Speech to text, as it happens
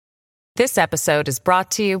This episode is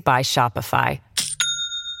brought to you by Shopify.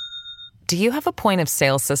 Do you have a point of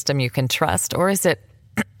sale system you can trust, or is it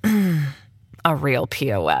a real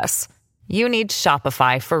POS? You need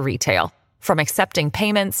Shopify for retail. From accepting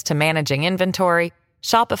payments to managing inventory,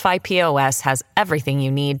 Shopify POS has everything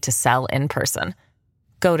you need to sell in person.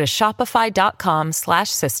 Go to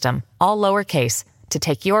shopify.com/system, all lowercase, to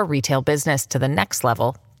take your retail business to the next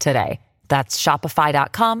level today. That's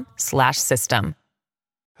shopify.com/system.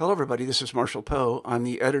 Hello, everybody. This is Marshall Poe. I'm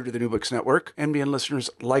the editor of the New Books Network. NBN listeners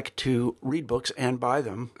like to read books and buy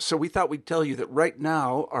them. So we thought we'd tell you that right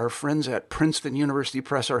now, our friends at Princeton University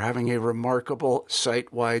Press are having a remarkable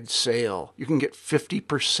site-wide sale. You can get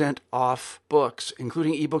 50% off books,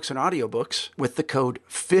 including ebooks and audiobooks, with the code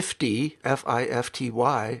 50,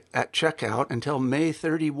 F-I-F-T-Y, at checkout until May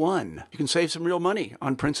 31. You can save some real money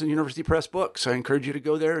on Princeton University Press books. I encourage you to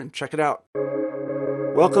go there and check it out.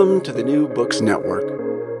 Welcome to the New Books Network.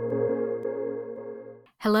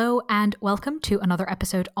 Hello and welcome to another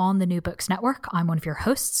episode on the New Books Network. I'm one of your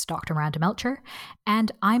hosts, Dr. Miranda Melcher,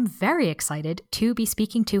 and I'm very excited to be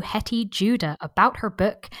speaking to Hetty Judah about her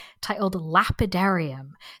book titled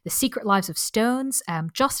Lapidarium, The Secret Lives of Stones,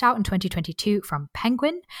 just out in 2022 from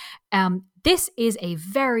Penguin. This is a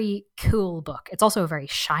very cool book. It's also a very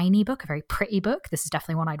shiny book, a very pretty book. This is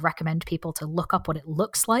definitely one I'd recommend people to look up what it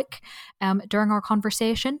looks like during our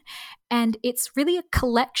conversation. And it's really a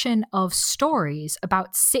collection of stories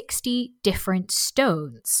about 60 different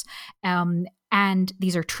stones. And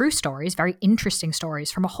these are true stories, very interesting stories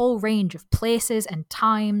from a whole range of places and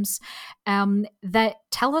times that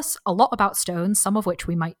tell us a lot about stones, some of which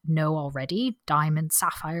we might know already, diamonds,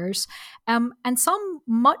 sapphires, and some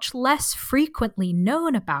much less frequently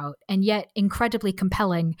known about and yet incredibly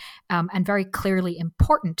compelling and very clearly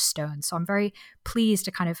important stones. So I'm very pleased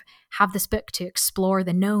to kind of have this book to explore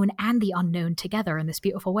the known and the unknown together in this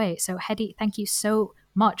beautiful way. So Hetty, thank you so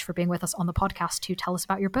much for being with us on the podcast to tell us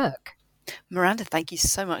about your book. Miranda, thank you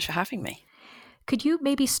so much for having me. Could you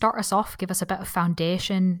maybe start us off, give us a bit of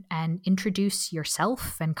foundation and introduce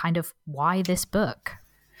yourself and kind of why this book?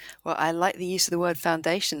 Well, I like the use of the word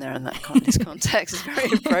foundation there in this context. It's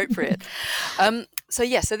very appropriate. So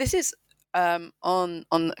this is on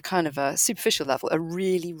kind of a superficial level, a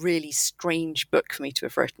really, really strange book for me to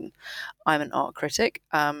have written. I'm an art critic.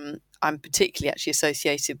 I'm particularly actually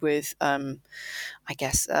associated with,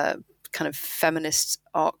 kind of feminist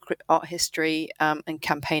art history and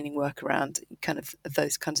campaigning work around kind of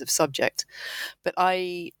those kinds of subject. But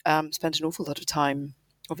I spent an awful lot of time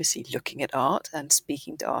obviously looking at art and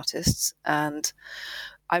speaking to artists. And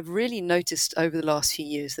I've really noticed over the last few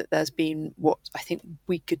years that there's been what I think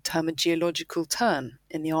we could term a geological turn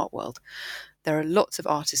in the art world. There are lots of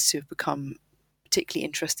artists who have become particularly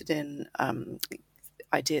interested in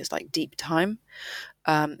ideas like deep time,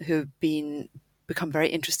 who have become very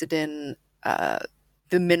interested in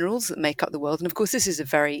the minerals that make up the world. And of course, this is a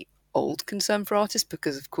very old concern for artists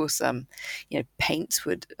because, of course, paints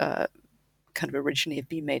would kind of originally have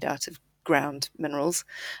been made out of ground minerals.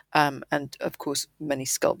 And of course, many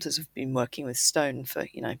sculptors have been working with stone for,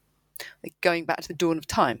 going back to the dawn of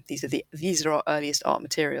time. These are our earliest art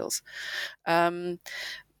materials.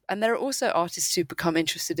 And there are also artists who become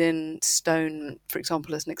interested in stone, for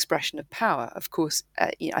example, as an expression of power. Of course,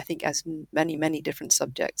 I think as many, many different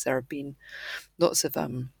subjects, there have been lots of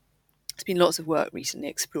there's been lots of work recently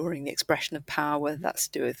exploring the expression of power, whether that's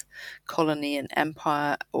to do with colony and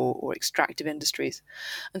empire or extractive industries.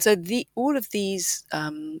 And so all of these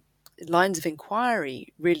lines of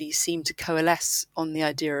inquiry really seem to coalesce on the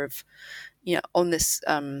idea of, on this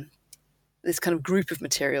this kind of group of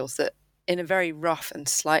materials that, in a very rough and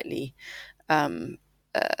slightly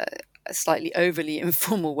overly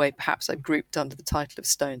informal way, perhaps I've grouped under the title of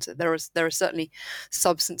stone. So there are certainly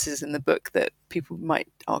substances in the book that people might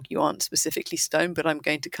argue aren't specifically stone, but I'm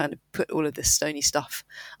going to kind of put all of this stony stuff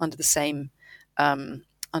under the same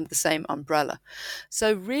umbrella.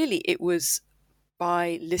 So really, it was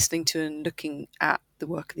by listening to and looking at the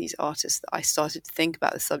work of these artists that I started to think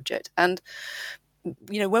about the subject. And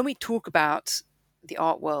when we talk about the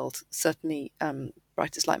art world, certainly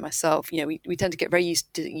writers like myself, we tend to get very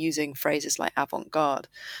used to using phrases like avant-garde,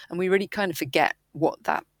 and we really kind of forget what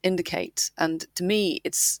that indicates. And to me,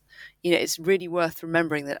 it's really worth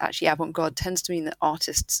remembering that actually avant-garde tends to mean that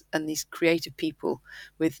artists and these creative people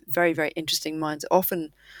with very, very interesting minds are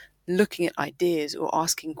often looking at ideas or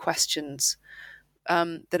asking questions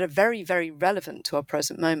that are very, very relevant to our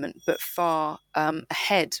present moment, but far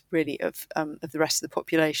ahead, really, of the rest of the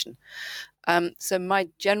population. So my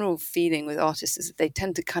general feeling with artists is that they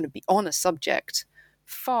tend to kind of be on a subject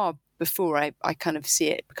far before I kind of see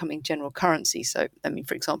it becoming general currency. So, I mean,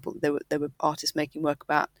 for example, there were artists making work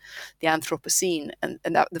about the Anthropocene, and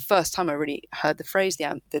that the first time I really heard the phrase,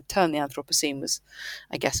 the term the Anthropocene was,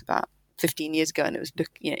 I guess, about 15 years ago, and it was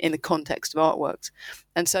in the context of artworks.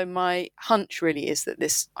 And so my hunch really is that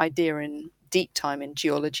this idea in deep time in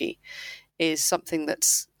geology is something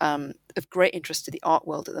that's of great interest to the art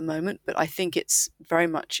world at the moment, but I think it's very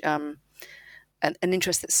much an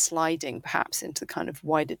interest that's sliding perhaps into kind of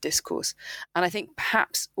wider discourse. And I think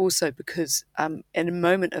perhaps also because in a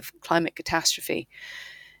moment of climate catastrophe,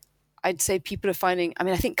 I'd say people are finding, I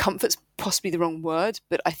mean, I think comfort's possibly the wrong word,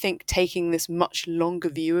 but I think taking this much longer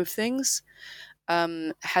view of things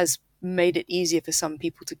has made it easier for some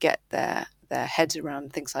people to get their heads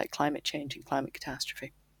around things like climate change and climate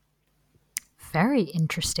catastrophe. Very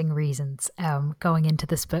interesting reasons going into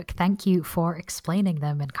this book. Thank you for explaining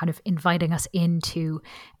them and kind of inviting us into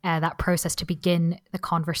that process to begin the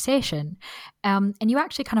conversation. And you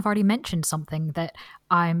actually kind of already mentioned something that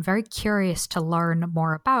I'm very curious to learn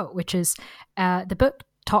more about, which is the book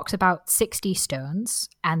talks about 60 stones,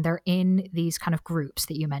 and they're in these kind of groups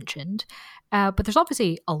that you mentioned. But there's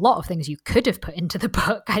obviously a lot of things you could have put into the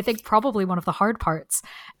book. I think probably one of the hard parts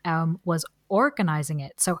was organizing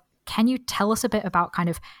it. So can you tell us a bit about kind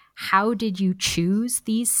of how did you choose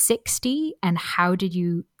these 60 and how did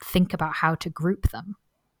you think about how to group them?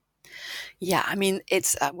 Yeah, I mean,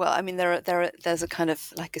 it's there's a kind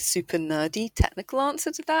of like a super nerdy technical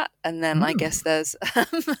answer to that, and then I guess there's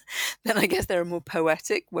there are more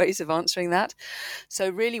poetic ways of answering that. So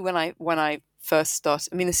really, when I first started,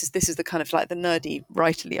 I mean, this is the kind of like the nerdy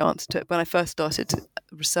writerly answer to it. When I first started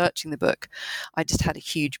researching the book, I just had a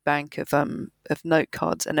huge bank of note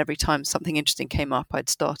cards, and every time something interesting came up, I'd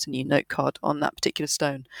start a new note card on that particular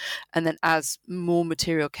stone, and then as more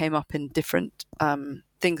material came up in different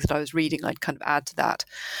things that I was reading, I'd kind of add to that.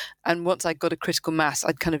 And once I got a critical mass,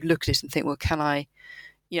 I'd kind of look at it and think, well,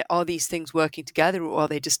 are these things working together, or are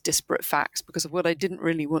they just disparate facts? Because what I didn't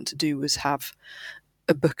really want to do was have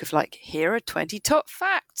a book of like, here are 20 top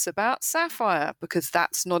facts about sapphire, because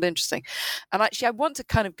that's not interesting. And actually, I want to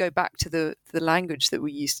kind of go back to the language that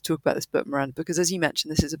we used to talk about this book, Miranda, because as you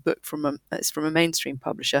mentioned, this is a book it's from a mainstream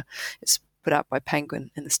publisher. It's put out by Penguin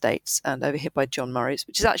in the States and over here by John Murray's,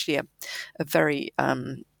 which is actually a very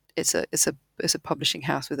it's a publishing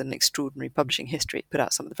house with an extraordinary publishing history. It put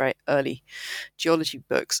out some of the very early geology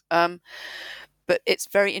books. But it's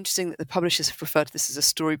very interesting that the publishers have referred to this as a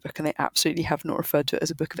storybook, and they absolutely have not referred to it as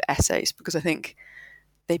a book of essays, because I think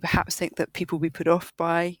they perhaps think that people will be put off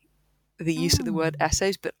by the use of the word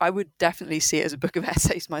essays, but I would definitely see it as a book of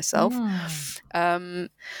essays myself.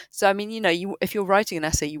 So, I mean, if you're writing an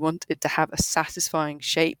essay, you want it to have a satisfying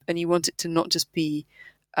shape, and you want it to not just be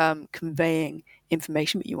conveying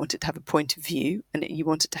information, but you want it to have a point of view, and you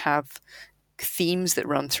want it to have themes that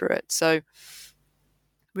run through it. So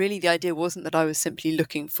really, the idea wasn't that I was simply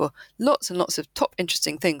looking for lots and lots of top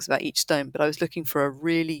interesting things about each stone, but I was looking for a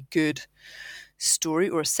really good story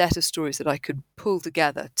or a set of stories that I could pull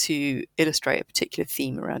together to illustrate a particular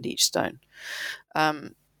theme around each stone.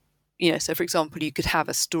 So for example, you could have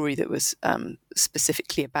a story that was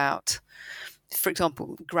specifically about, for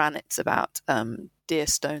example, granites, about deer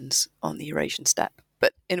stones on the Eurasian steppe.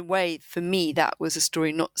 But in a way, for me, that was a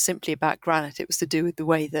story not simply about granite. It was to do with the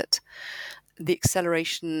way that the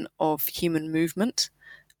acceleration of human movement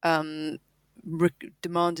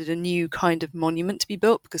demanded a new kind of monument to be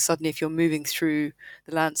built, because suddenly if you're moving through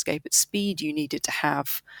the landscape at speed, you needed to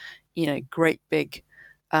have, great big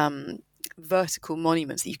vertical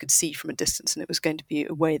monuments that you could see from a distance, and it was going to be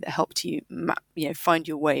a way that helped you find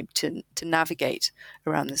your way to navigate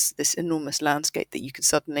around this enormous landscape that you could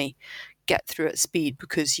suddenly get through at speed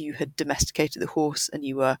because you had domesticated the horse, and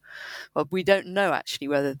you were, well, we don't know actually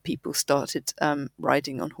whether people started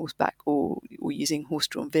riding on horseback or using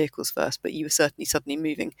horse-drawn vehicles first, but you were certainly suddenly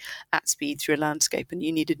moving at speed through a landscape, and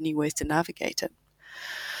you needed new ways to navigate it.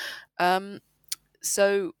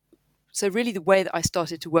 So really the way that I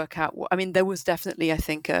started to work out, there was definitely, I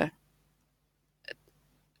think,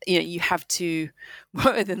 you have to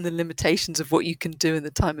work within the limitations of what you can do in the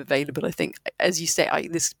time available. I think, as you say,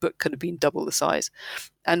 this book could have been double the size.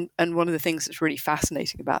 And one of the things that's really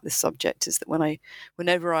fascinating about this subject is that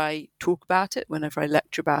whenever I talk about it, whenever I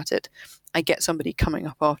lecture about it, I get somebody coming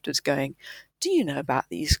up afterwards going, do you know about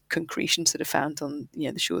these concretions that are found on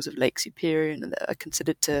the shores of Lake Superior and that are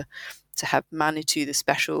considered to have Manitou, the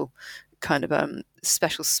special kind of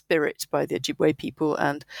special spirit by the Ojibwe people,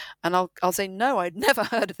 and I'll say no, I'd never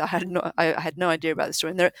heard of that. I had no idea about the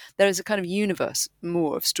story. And there is a kind of universe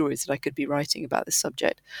more of stories that I could be writing about this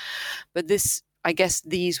subject. But this I guess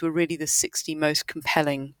these were really the 60 most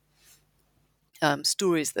compelling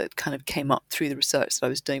stories that kind of came up through the research that I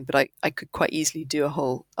was doing, but I could quite easily do a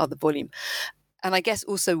whole other volume. And I guess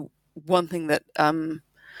also one thing that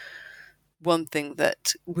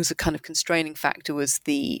was a kind of constraining factor was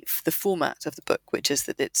the format of the book, which is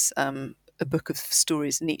that it's a book of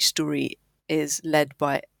stories, and each story is led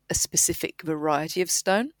by a specific variety of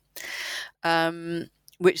stone,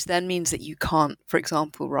 which then means that you can't, for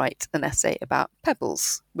example, write an essay about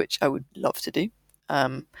pebbles, which I would love to do.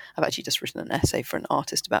 I've actually just written an essay for an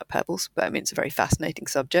artist about pebbles, but I mean, it's a very fascinating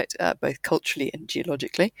subject, both culturally and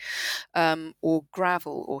geologically, or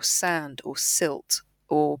gravel or sand or silt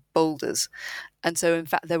or boulders. And so, in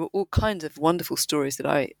fact, there were all kinds of wonderful stories that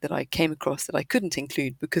I came across that I couldn't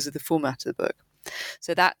include because of the format of the book.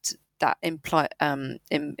 So that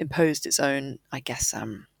imposed its own, I guess,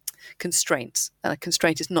 constraints. And a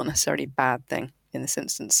constraint is not necessarily a bad thing. In this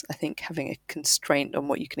instance, I think having a constraint on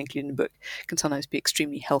what you can include in a book can sometimes be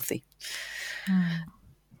extremely healthy.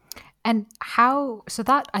 And so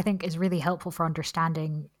that I think is really helpful for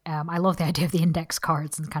understanding. I love the idea of the index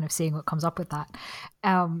cards and kind of seeing what comes up with that.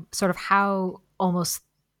 Sort of how almost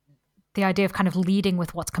the idea of kind of leading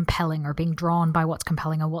with what's compelling or being drawn by what's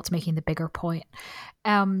compelling and what's making the bigger point.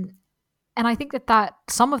 And I think that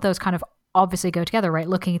some of those kind of obviously go together, right?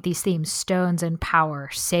 Looking at these themes, stones and power,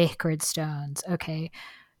 sacred stones, okay.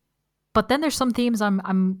 But then there's some themes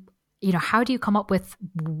I'm how do you come up with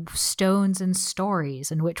stones and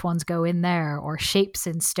stories and which ones go in there, or shapes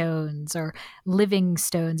in stones or living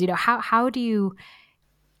stones? How do you,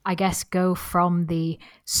 I guess, go from the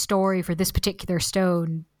story for this particular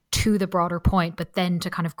stone to the broader point, but then to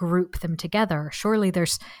kind of group them together? Surely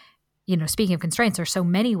there's, speaking of constraints, there's so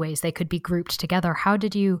many ways they could be grouped together. How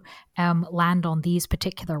did you land on these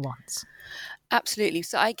particular ones? Absolutely.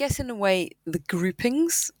 So I guess in a way, the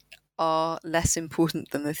groupings are less important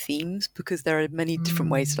than the themes, because there are many different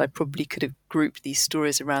ways that I probably could have grouped these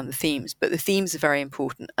stories around the themes, but the themes are very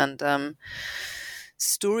important. And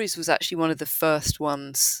stories was actually one of the first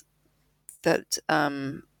ones that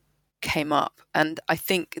came up. And I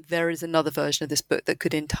think there is another version of this book that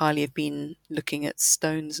could entirely have been looking at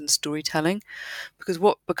stones and storytelling, because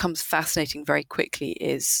what becomes fascinating very quickly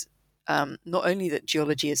is not only that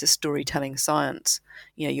geology is a storytelling science.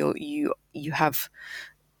 You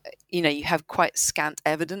have quite scant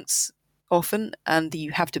evidence often, and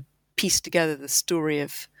you have to piece together the story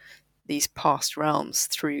of these past realms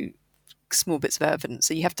through small bits of evidence.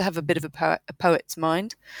 So you have to have a bit of a poet's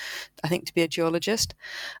mind, I think, to be a geologist.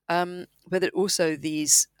 But that also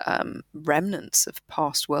these remnants of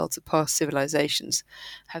past worlds, of past civilizations,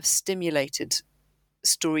 have stimulated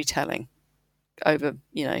storytelling over,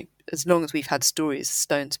 as long as we've had stories.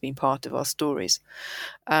 Stone's been part of our stories.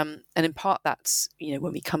 And in part that's,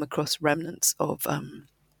 when we come across remnants of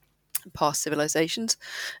past civilizations,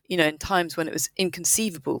 in times when it was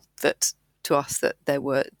inconceivable to us that there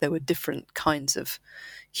were different kinds of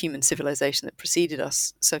human civilization that preceded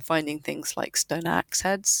us. So finding things like stone axe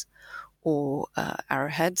heads or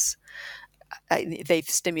arrowheads, they've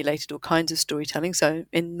stimulated all kinds of storytelling. So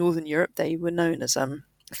in Northern Europe, they were known as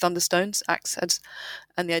thunderstones, axe heads,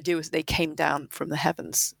 and the idea was they came down from the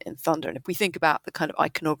heavens in thunder. And if we think about the kind of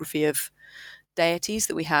iconography of deities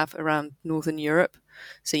that we have around Northern Europe,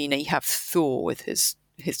 so you have Thor with his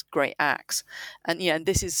great axe, and and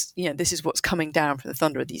this is what's coming down from the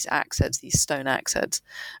thunder of these axe heads, these stone axe heads,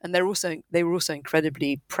 and they were also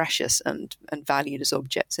incredibly precious and valued as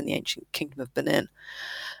objects in the ancient kingdom of Benin.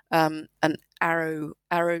 And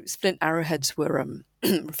splint arrowheads were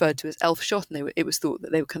referred to as elf shot, and it was thought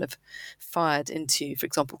that they were kind of fired into, for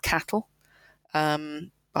example, cattle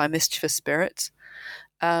by mischievous spirits.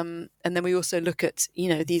 And then we also look at,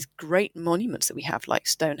 these great monuments that we have, like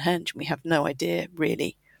Stonehenge, and we have no idea,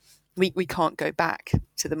 really. We can't go back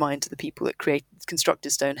to the minds of the people that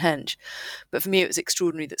constructed Stonehenge. But for me, it was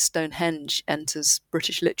extraordinary that Stonehenge enters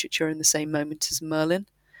British literature in the same moment as Merlin.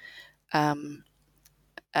 So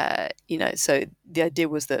the idea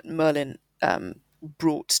was that Merlin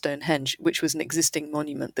brought Stonehenge, which was an existing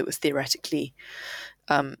monument that was theoretically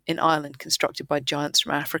in Ireland, constructed by giants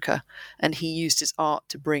from Africa, and he used his art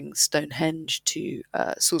to bring Stonehenge to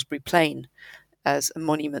Salisbury Plain as a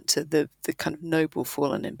monument to the kind of noble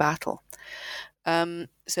fallen in battle.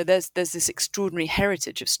 So there's this extraordinary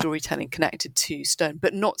heritage of storytelling connected to stone,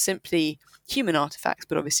 but not simply human artifacts,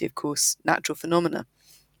 but obviously, of course, natural phenomena.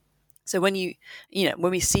 So when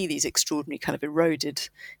when we see these extraordinary kind of eroded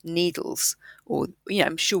needles, or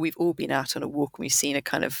I'm sure we've all been out on a walk and we've seen a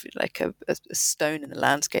kind of like a stone in the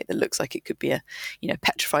landscape that looks like it could be a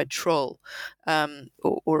petrified troll,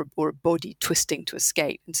 or a body twisting to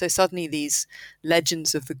escape. And so suddenly these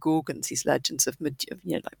legends of the Gorgons, these legends of like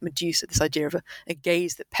Medusa, this idea of a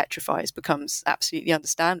gaze that petrifies becomes absolutely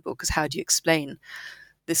understandable, because how do you explain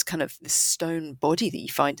this stone body that you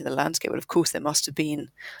find in the landscape? Well, of course, there must have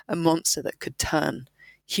been a monster that could turn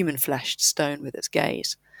human flesh to stone with its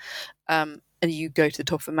gaze. And you go to the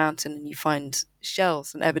top of a mountain and you find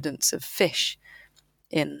shells and evidence of fish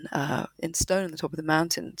in stone on the top of the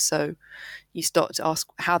mountain. So you start to ask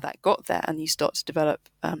how that got there, and you start to develop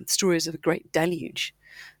stories of a great deluge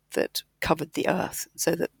that covered the earth,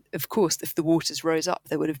 so that, of course, if the waters rose up,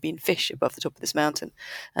 there would have been fish above the top of this mountain.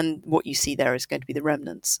 And what you see there is going to be the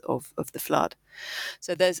remnants of the flood.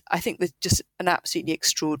 So I think there's just an absolutely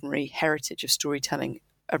extraordinary heritage of storytelling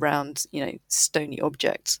around, stony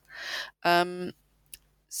objects.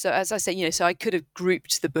 So as I say, so I could have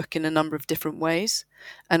grouped the book in a number of different ways.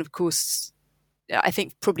 And of course, I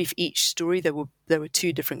think probably for each story, there were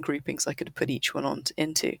two different groupings I could have put each one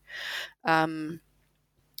into.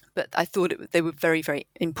 But I thought they were very, very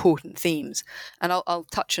important themes. And I'll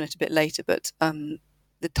touch on it a bit later, but the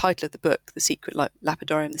title of the book,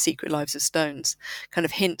 Lapidarium, The Secret Lives of Stones, kind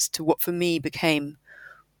of hints to what for me became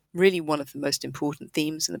really one of the most important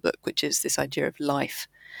themes in the book, which is this idea of life,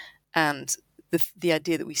 and the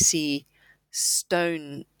idea that we see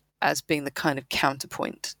stone as being the kind of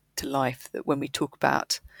counterpoint to life, that when we talk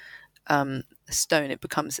about stone, it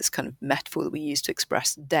becomes this kind of metaphor that we use to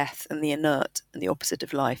express death and the inert and the opposite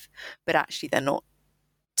of life. But actually, they're not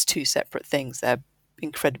two separate things. They're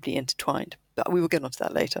incredibly intertwined. But we will get onto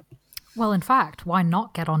that later. Well, in fact, why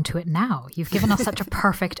not get onto it now? You've given us such a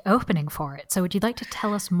perfect opening for it. So would you like to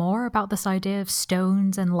tell us more about this idea of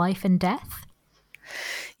stones and life and death?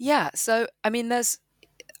 Yeah. So, I mean,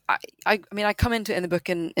 I come into it in the book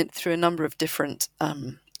through a number of different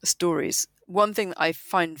stories. One thing that I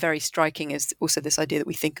find very striking is also this idea that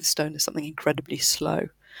we think of stone as something incredibly slow.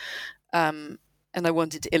 And I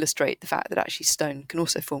wanted to illustrate the fact that actually stone can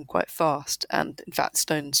also form quite fast. And in fact,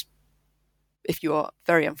 stones, if you are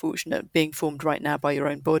very unfortunate, being formed right now by your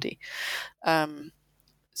own body.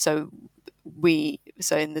 So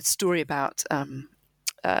in the story about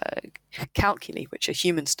calculi, which are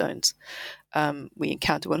human stones, we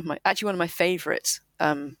encounter one of my favourite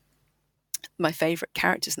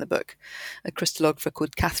characters in the book, a crystallographer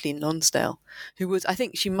called Kathleen Lonsdale, I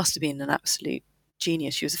think she must have been an absolute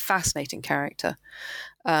genius. She was a fascinating character.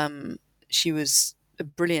 She was a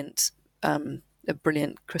brilliant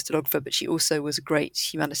crystallographer, but she also was a great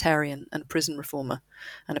humanitarian and a prison reformer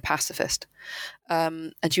and a pacifist.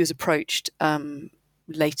 And she was approached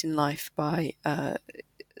late in life by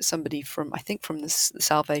somebody from the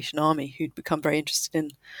Salvation Army, who'd become very interested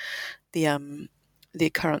in the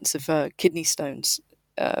occurrence of kidney stones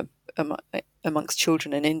amongst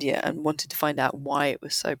children in India, and wanted to find out why it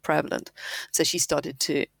was so prevalent. So she started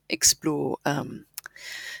to explore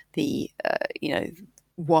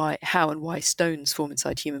why stones form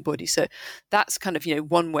inside human bodies. So that's kind of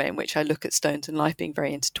one way in which I look at stones and life being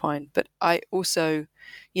very intertwined. But I also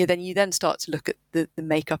then you start to look at the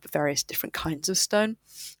makeup of various different kinds of stone.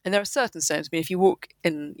 And there are certain stones, I mean, if you walk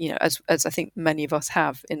in, as I think many of us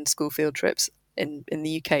have in school field trips in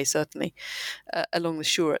the UK, certainly, along the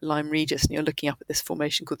shore at Lyme Regis, and you're looking up at this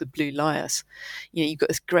formation called the Blue Lias, you've got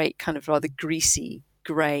this great kind of rather greasy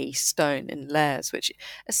grey stone in layers, which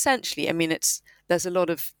essentially, I mean, there's a lot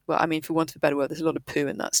of, for want of a better word, there's a lot of poo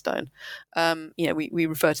in that stone. We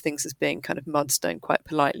refer to things as being kind of mudstone quite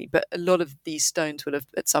politely, but a lot of these stones will have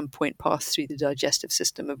at some point passed through the digestive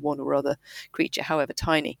system of one or other creature, however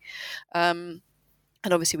tiny.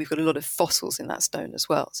 And obviously we've got a lot of fossils in that stone as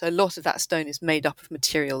well. So a lot of that stone is made up of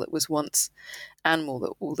material that was once animal,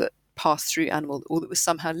 that passed through animal, or that was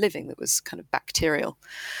somehow living, that was kind of bacterial.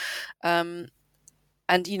 And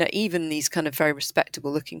even these kind of very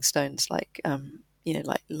respectable looking stones like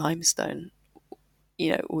limestone,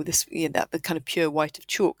 or this, that the kind of pure white of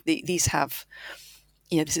chalk. These have,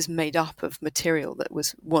 this is made up of material that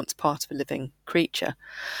was once part of a living creature.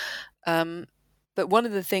 But one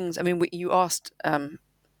of the things, you asked in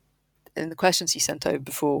the questions you sent over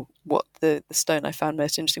before what the stone I found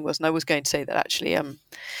most interesting was, and I was going to say that actually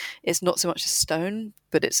it's not so much a stone,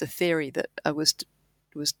 but it's a theory that was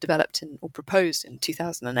developed or proposed in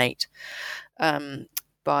 2008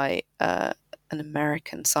 by an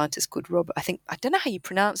American scientist called Robert. I don't know how you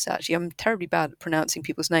pronounce it, actually. I'm terribly bad at pronouncing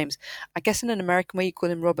people's names. I guess in an American way you call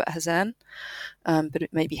him Robert Hazan, but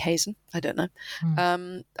it may be Hazen. I don't know.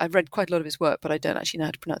 I've read quite a lot of his work, but I don't actually know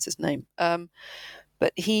how to pronounce his name.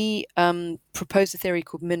 But he proposed a theory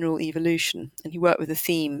called mineral evolution, and he worked with a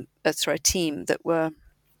team that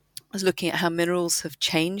was looking at how minerals have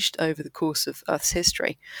changed over the course of Earth's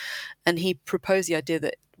history. And he proposed the idea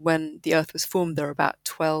that when the Earth was formed, there were about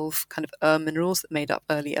 12 kind of minerals that made up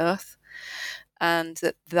early Earth. And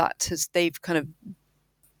they've kind of,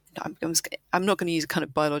 I'm not going to use a kind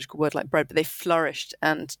of biological word like bread, but they flourished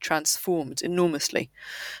and transformed enormously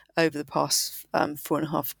over the past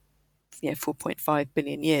 4.5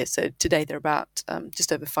 billion years. So today they're about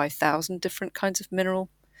just over 5,000 different kinds of minerals.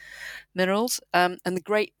 And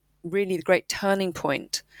the great turning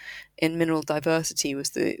point in mineral diversity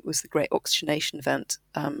was the great oxygenation event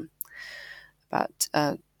about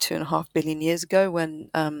 2.5 billion years ago, when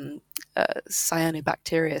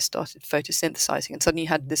cyanobacteria started photosynthesizing, and suddenly you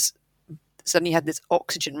had this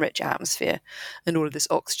oxygen-rich atmosphere, and all of this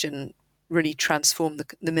oxygen really transformed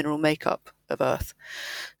the mineral makeup of Earth.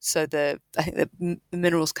 So I think the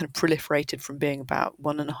minerals kind of proliferated from being about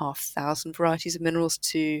 1,500 varieties of minerals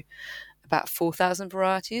to about 4,000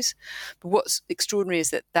 varieties. But what's extraordinary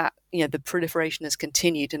is that the proliferation has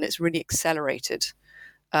continued, and it's really accelerated,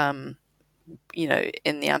 in the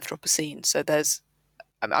Anthropocene. So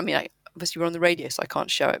obviously we're on the radio, so I can't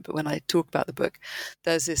show it, but when I talk about the book,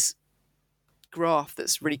 there's this graph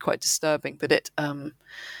that's really quite disturbing. But it,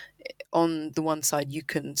 on the one side, you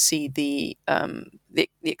can see the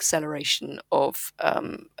acceleration of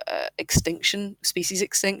species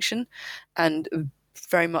extinction, and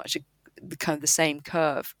very much the same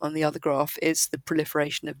curve on the other graph is the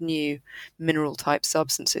proliferation of new mineral type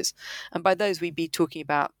substances. And by those, we'd be talking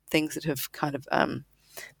about things that have kind of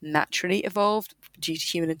naturally evolved due to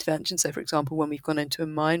human intervention. So, for example, when we've gone into a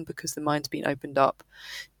mine because the mine's been opened up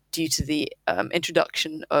due to the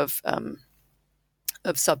introduction of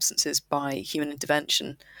substances by human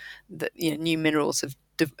intervention, that new minerals have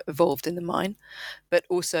evolved in the mine, but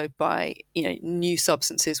also by new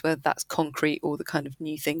substances, whether that's concrete or the kind of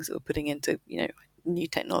new things that we're putting into new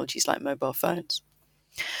technologies like mobile phones.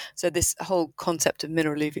 So this whole concept of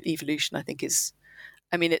mineral evolution, I think, it's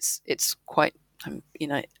quite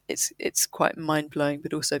it's quite mind-blowing,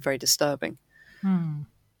 but also very disturbing.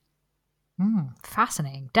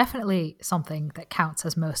 Fascinating. Definitely something that counts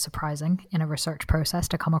as most surprising in a research process,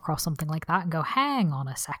 to come across something like that and go, hang on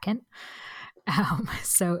a second.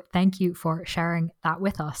 So thank you for sharing that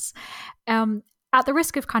with us. At the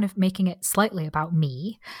risk of kind of making it slightly about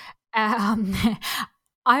me, I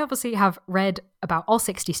obviously have read about all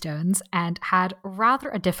 60 stones and had rather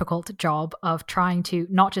a difficult job of trying to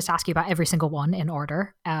not just ask you about every single one in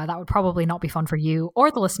order. That would probably not be fun for you or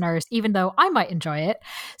the listeners, even though I might enjoy it.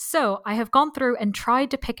 So I have gone through and tried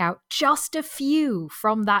to pick out just a few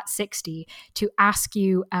from that 60 to ask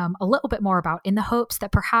you a little bit more about, in the hopes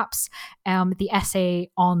that perhaps the essay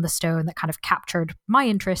on the stone that kind of captured my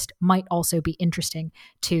interest might also be interesting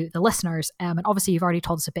to the listeners. And obviously you've already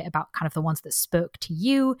told us a bit about kind of the ones that spoke to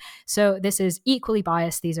you. So this is equally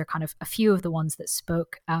biased. These are kind of a few of the ones that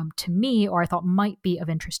spoke to me, or I thought might be of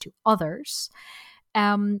interest to others.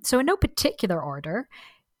 So in no particular order,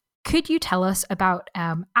 could you tell us about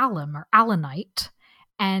alum or alunite,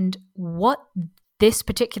 and what this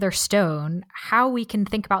particular stone, how we can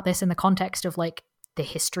think about this in the context of like the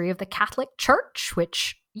history of the Catholic Church,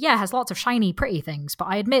 which, has lots of shiny, pretty things, but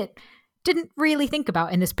I admit didn't really think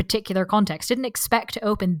about in this particular context, didn't expect to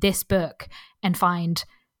open this book and find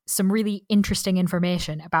some really interesting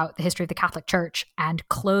information about the history of the Catholic Church and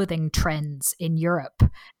clothing trends in Europe.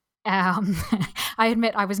 I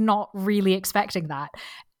admit I was not really expecting that.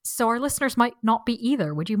 So our listeners might not be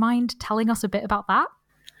either. Would you mind telling us a bit about that?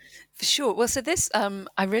 For sure. Well, so this,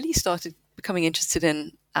 I really started becoming interested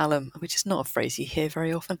in alum, which is not a phrase you hear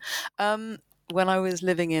very often, when I was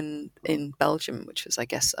living in Belgium, which was, I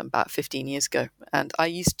guess, about 15 years ago. And I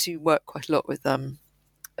used to work quite a lot with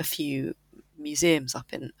a few museums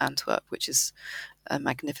up in Antwerp, which is a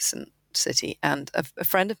magnificent city. And a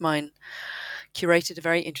friend of mine curated a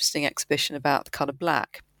very interesting exhibition about the colour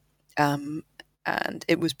black. And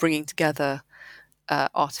it was bringing together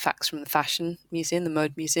artifacts from the fashion museum, the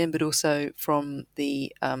mode museum, but also from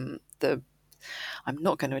the I'm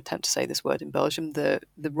not going to attempt to say this word in Belgium, the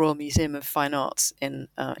Royal Museum of Fine Arts in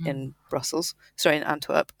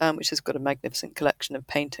Antwerp, which has got a magnificent collection of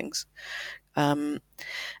paintings. And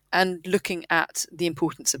looking at the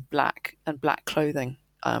importance of black and black clothing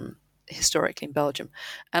historically in Belgium.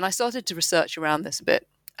 And I started to research around this a bit.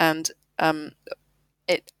 And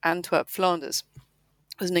Antwerp, Flanders,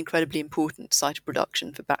 was an incredibly important site of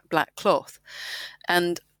production for black cloth,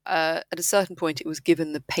 and at a certain point, it was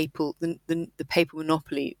given the papal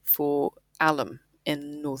monopoly for alum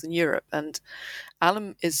in Northern Europe, and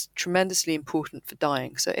alum is tremendously important for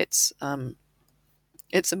dyeing. So it's a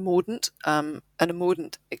mordant, and a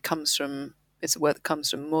mordant it's a word that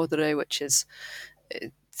comes from mordere, which is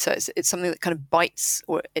it's something that kind of bites,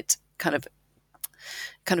 or it kind of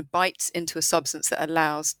bites into a substance that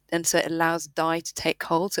allows dye to take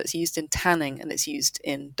hold. So it's used in tanning and it's used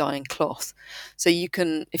in dyeing cloth. So you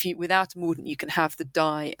can, without a mordant, you can have the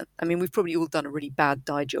dye. I mean, we've probably all done a really bad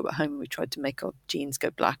dye job at home when we tried to make our jeans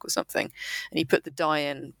go black or something, and you put the dye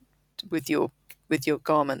in with your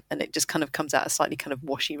garment, and it just kind of comes out a slightly kind of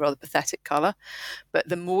washy, rather pathetic color. But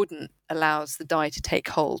the mordant allows the dye to take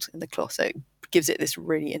hold in the cloth, so it gives it this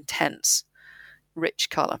really intense, rich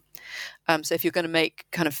color. So if you're going to make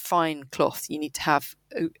kind of fine cloth, you need to have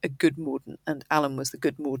a good mordant, and alum was the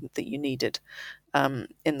good mordant that you needed in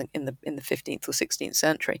the 15th or 16th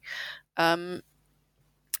century.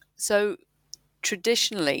 So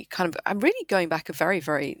traditionally, kind of, I'm really going back a very,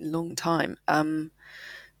 very long time.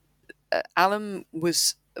 Alum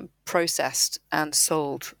was processed and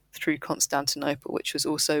sold through Constantinople, which was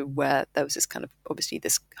also where there was this kind of, obviously,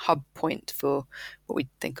 this hub point for what we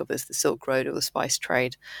think of as the Silk Road or the spice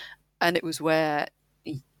trade. And it was where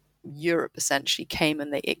Europe essentially came,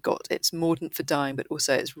 and it got its mordant for dyeing, but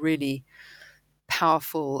also its really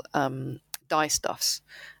powerful dye stuffs.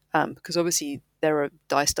 Because obviously there are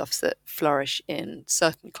dye stuffs that flourish in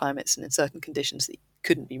certain climates and in certain conditions that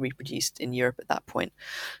couldn't be reproduced in Europe at that point.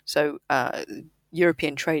 So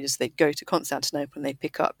European traders, they'd go to Constantinople and they'd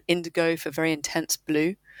pick up indigo for very intense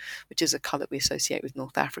blue, which is a colour we associate with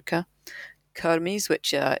North Africa. Kermes,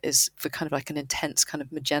 which is for kind of like an intense kind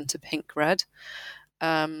of magenta pink red.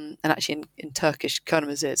 And actually in Turkish,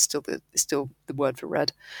 kırmızı is still the word for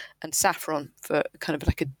red. And saffron for kind of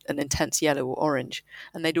like an intense yellow or orange.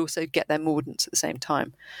 And they'd also get their mordants at the same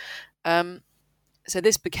time. So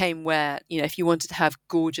this became where, if you wanted to have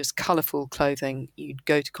gorgeous, colourful clothing, you'd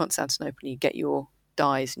go to Constantinople and you'd get your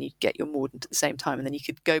dyes and you'd get your mordant at the same time. And then you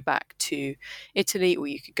could go back to Italy, or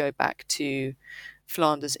you could go back to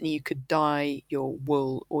Flanders, and you could dye your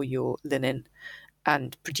wool or your linen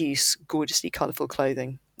and produce gorgeously colourful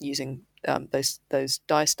clothing using those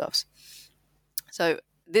dye stuffs. So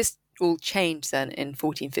this all changed then in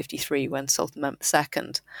 1453 when Sultan Mehmed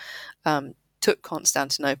II took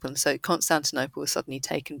Constantinople, and so Constantinople was suddenly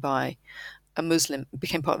taken by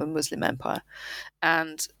became part of a Muslim empire,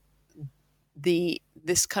 and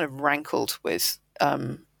this kind of rankled with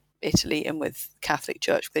Italy and with Catholic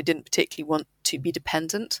Church. They didn't particularly want to be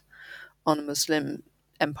dependent on a Muslim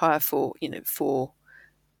empire for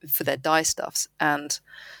their dye stuffs, and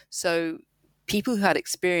so people who had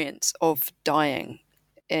experience of dyeing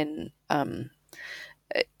in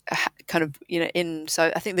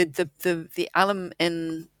so I think the alum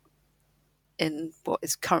in what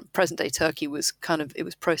is current present day Turkey was it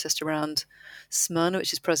was processed around Smyrna,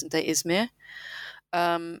 which is present day Izmir,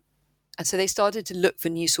 and so they started to look for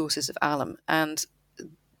new sources of alum, and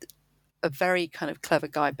a very kind of clever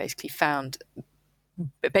guy basically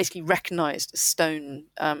recognized a stone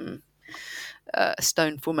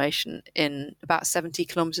formation in about 70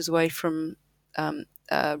 kilometers away from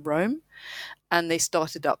Rome, and they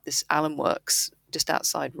started up this alum works just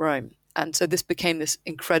outside Rome. And so this became this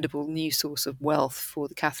incredible new source of wealth for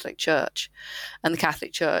the Catholic Church. And the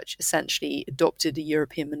Catholic Church essentially adopted a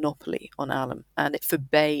European monopoly on alum, and it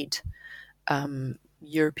forbade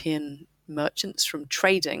European merchants from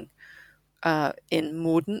trading in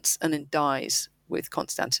mordants and in dyes with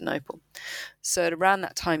Constantinople. So at around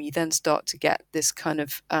that time, you then start to get this kind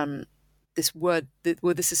of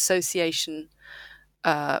this association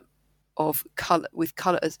of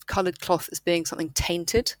coloured cloth as being something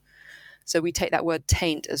tainted. So we take that word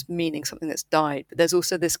taint as meaning something that's dyed, but there's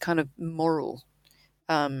also this kind of moral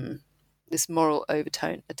overtone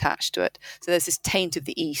attached to it. So there's this taint of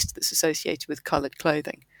the East that's associated with coloured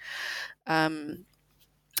clothing. And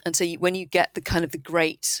so when you get the kind of the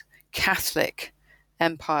great Catholic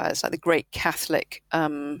empires, like the great Catholic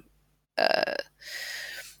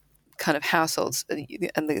kind of households,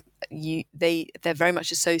 and they're very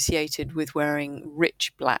much associated with wearing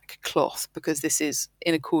rich black cloth, because this is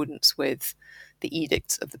in accordance with the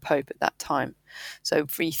edicts of the Pope at that time. So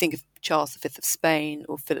if you think of Charles V of Spain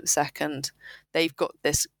or Philip II, they've got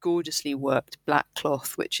this gorgeously worked black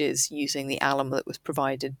cloth, which is using the alum that was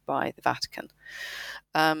provided by the Vatican.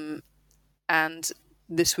 And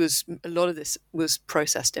a lot of this was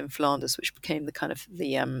processed in Flanders, which became the kind of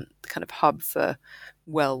hub for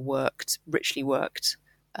well-worked, richly worked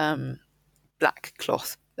black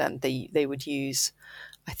cloth. Then they would use,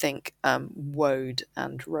 I think, woad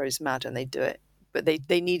and rose madder, and they do it. But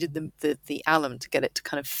they needed the alum to get it to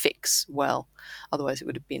kind of fix well. Otherwise,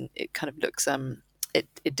 it kind of looks,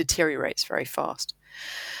 it deteriorates very fast.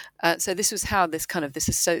 So this was how this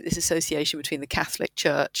association between the Catholic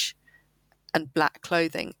Church and black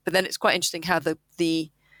clothing. But then it's quite interesting how the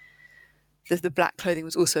black clothing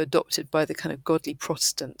was also adopted by the kind of godly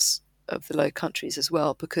Protestants of the Low Countries as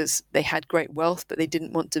well, because they had great wealth, but they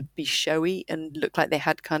didn't want to be showy and look like they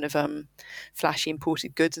had kind of flashy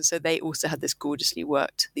imported goods. And so they also had these gorgeously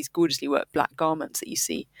worked black garments that you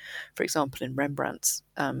see, for example, in Rembrandt's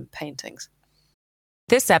paintings.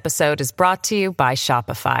 This episode is brought to you by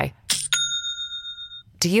Shopify.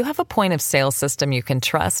 Do you have a point of sale system you can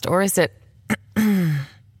trust, or is it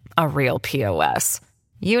a real POS?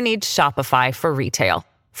 You need Shopify for retail.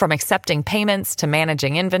 From accepting payments to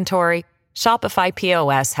managing inventory, Shopify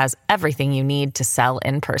POS has everything you need to sell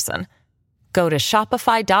in person. Go to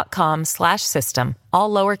shopify.com/system, all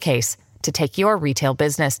lowercase, to take your retail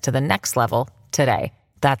business to the next level today.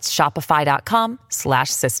 That's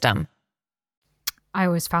shopify.com/system. I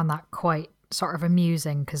always found that quite sort of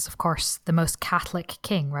amusing because, of course, the most Catholic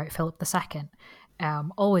king, right, Philip II,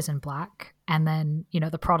 always in black, and then,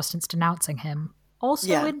 the Protestants denouncing him,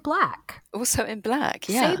 also in black. Also in black,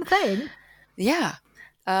 yeah. Same thing. Yeah.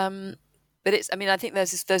 But I think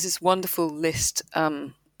there's this wonderful list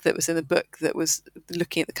that was in the book that was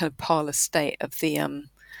looking at the kind of parlous state of the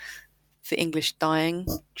English dyeing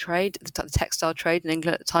trade, the textile trade in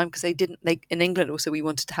England at the time, because in England also we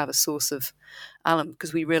wanted to have a source of alum,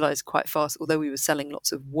 because we realised quite fast, although we were selling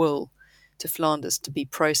lots of wool to Flanders to be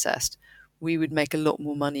processed, we would make a lot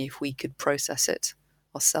more money if we could process it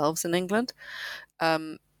ourselves in England.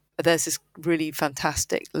 There's this really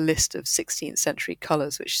fantastic list of 16th century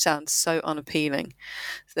colours which sounds so unappealing.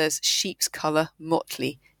 There's sheep's colour,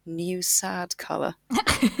 motley, new sad colour,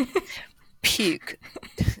 puke,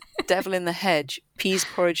 devil in the hedge, peas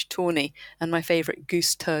porridge tawny, and my favourite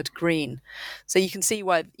goose turd green. So you can see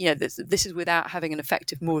why this is without having an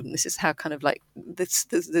effective mordant. This is how kind of like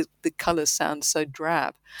the colours sound so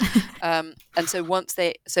drab. And so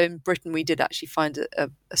in Britain we did actually find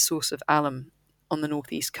a source of alum on the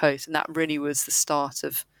northeast coast, and that really was the start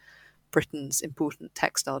of Britain's important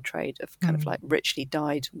textile trade of kind of like richly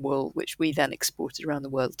dyed wool, which we then exported around the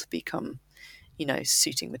world to become,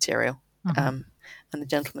 suiting material. And the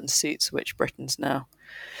gentleman's suits, which Britain's now,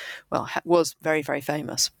 was very, very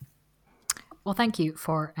famous. Well, thank you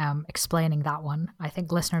for explaining that one. I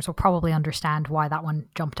think listeners will probably understand why that one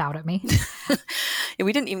jumped out at me. Yeah,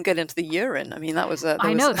 we didn't even get into the urine. I mean, that was that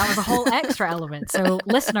was a whole extra element. So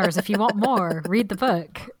listeners, if you want more, read the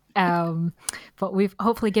book. But we've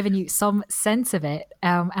hopefully given you some sense of it.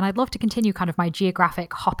 And I'd love to continue kind of my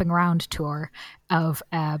geographic hopping around tour of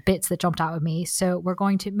bits that jumped out at me. So we're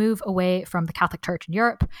going to move away from the Catholic Church in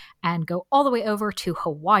Europe and go all the way over to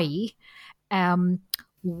Hawaii.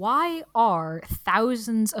 Why are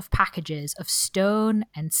thousands of packages of stone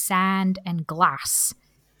and sand and glass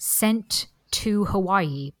sent to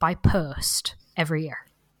Hawaii by post every year?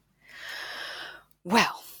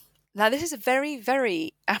 Well, now this is a very,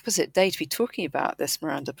 very apposite day to be talking about this,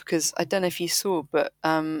 Miranda, because I don't know if you saw, but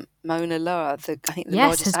Mauna Loa, the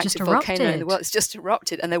largest active volcano in the world, has just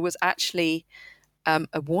erupted, and there was actually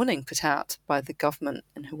a warning put out by the government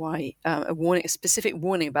in Hawaii, a specific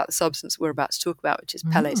warning about the substance we're about to talk about, which is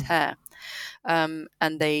Pele's hair. And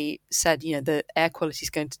they said, the air quality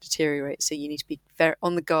is going to deteriorate, so you need to be very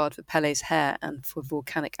on the guard for Pele's hair and for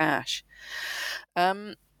volcanic ash.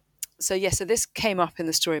 So this came up in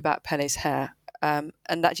the story about Pele's hair. And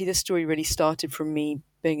actually this story really started from me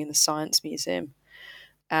being in the Science Museum.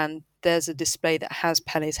 And there's a display that has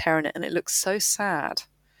Pele's hair in it, and it looks so sad.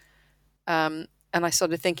 And I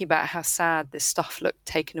started thinking about how sad this stuff looked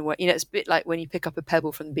taken away. It's a bit like when you pick up a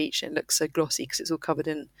pebble from the beach and it looks so glossy because it's all covered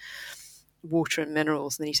in water and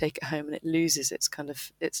minerals, and then you take it home and it loses its kind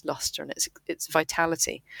of its luster and its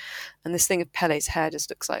vitality. And this thing of Pele's hair just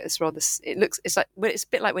looks like this rather. It's a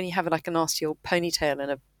bit like when you have like a nasty old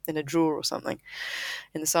ponytail in a drawer or something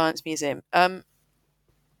in the Science Museum.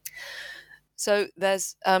 So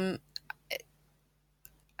there's. I'm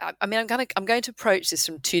going to approach this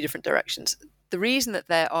from two different directions. The reason that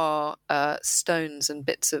there are stones and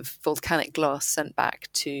bits of volcanic glass sent back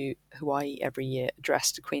to Hawaii every year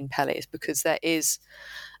addressed to Queen Pele is because there is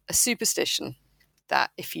a superstition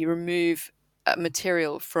that if you remove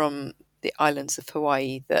material from the islands of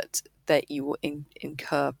Hawaii, that you will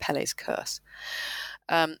incur Pele's curse.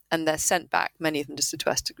 And they're sent back, many of them just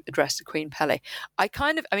addressed to Queen Pele. I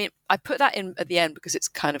put that in at the end because it's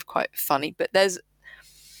kind of quite funny, but there's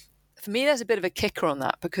for me, there's a bit of a kicker on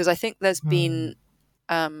that, because I think there's been,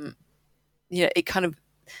 there's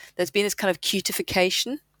been this kind of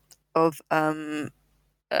cutification of,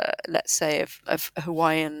 let's say, of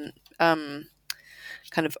Hawaiian kind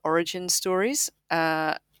of origin stories,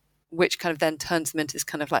 which kind of then turns them into this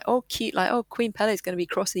kind of like, oh, cute, like, oh, Queen Pele is going to be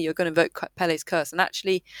crossy, you're going to invoke Pele's curse. And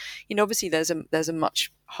actually, obviously there's a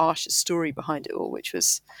much harsher story behind it all, which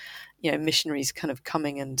was, missionaries kind of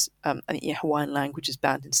coming and Hawaiian language is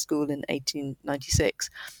banned in school in 1896.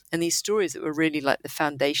 And these stories that were really like the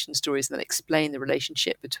foundation stories that explain the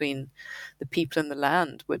relationship between the people and the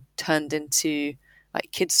land were turned into like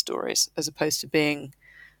kids' stories, as opposed to being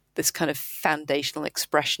this kind of foundational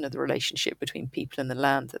expression of the relationship between people and the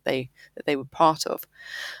land that they were part of.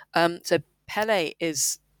 So Pele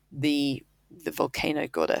is the volcano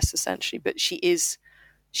goddess, essentially, but she is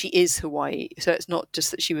Hawaii. So it's not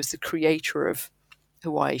just that she was the creator of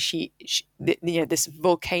Hawaii. This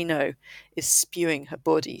volcano is spewing her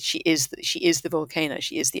body. She is the volcano.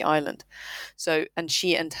 She is the island. So, and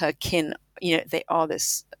she and her kin, they are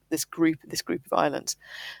this group of islands.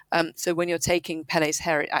 So when you're taking Pele's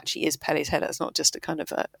hair, it actually is Pele's hair. That's not just a kind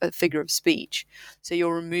of a figure of speech. So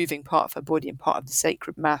you're removing part of her body and part of the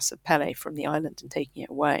sacred mass of Pele from the island and taking it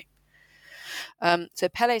away. So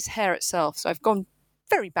Pele's hair itself. So I've gone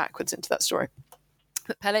very backwards into that story.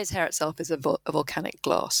 But Pele's hair itself is a volcanic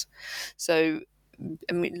glass. So,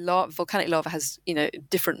 I mean, volcanic lava has,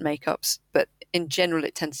 different makeups, but in general,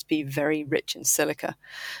 it tends to be very rich in silica.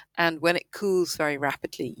 And when it cools very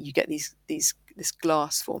rapidly, you get this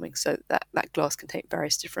glass forming. So that glass can take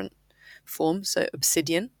various different forms. So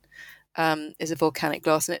obsidian is a volcanic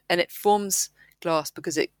glass, and it forms glass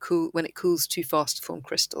because when it cools too fast to form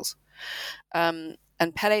crystals.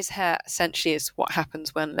 And Pele's hair essentially is what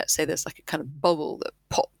happens when, let's say, there's like a kind of bubble that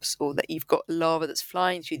pops, or that you've got lava that's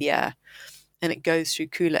flying through the air, and it goes through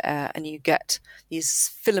cooler air, and you get these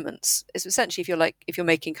filaments. It's essentially if you're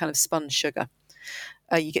making kind of spun sugar,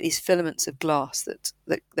 you get these filaments of glass that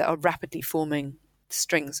are rapidly forming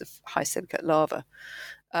strings of high silicate lava.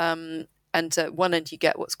 And at one end you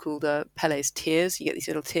get what's called Pele's tears. You get these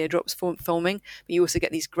little teardrops forming, but you also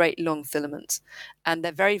get these great long filaments, and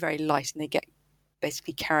they're very, very light, and they get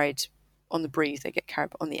basically carried on the breeze. They get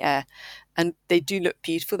carried on the air, and they do look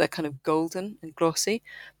beautiful. They're kind of golden and glossy,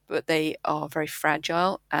 but they are very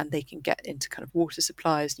fragile, and they can get into kind of water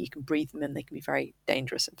supplies. You can breathe them in. They can be very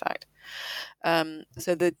dangerous, in fact.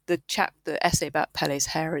 So the essay about Pele's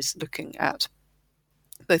hair is looking at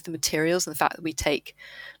both the materials and the fact that we take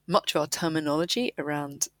much of our terminology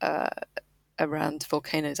around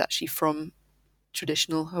volcanoes actually from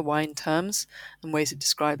traditional Hawaiian terms and ways of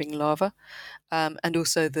describing lava, and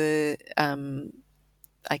also the kind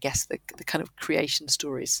of creation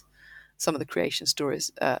stories, some of the creation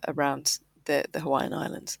stories around the Hawaiian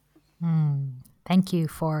Islands. Thank you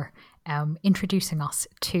for introducing us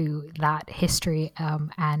to that history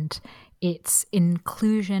and its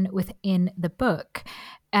inclusion within the book.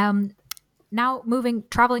 Now,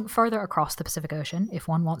 traveling further across the Pacific Ocean, if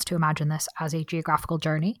one wants to imagine this as a geographical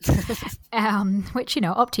journey, which,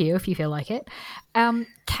 up to you if you feel like it,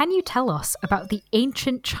 can you tell us about the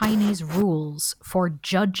ancient Chinese rules for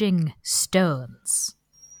judging stones?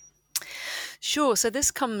 Sure. So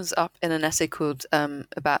this comes up in an essay called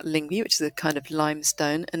about Lingui, which is a kind of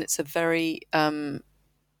limestone, and it's a very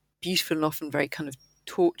beautiful and often very kind of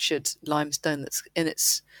tortured limestone that in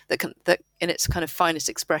its kind of finest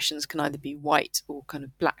expressions can either be white or kind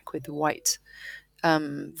of black with the white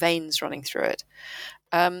veins running through it.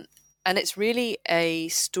 And it's really a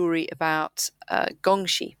story about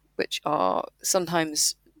gongshi, which are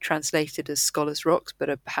sometimes translated as scholars' rocks, but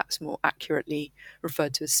are perhaps more accurately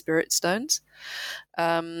referred to as spirit stones.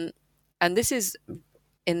 And this is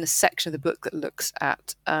in the section of the book that looks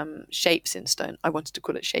at shapes in stone. I wanted to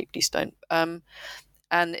call it shapely stone.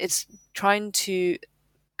 And it's trying to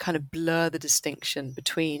kind of blur the distinction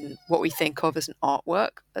between what we think of as an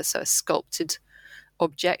artwork, so a sculpted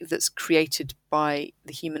object that's created by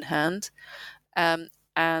the human hand,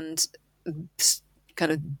 and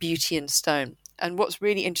kind of beauty in stone. And what's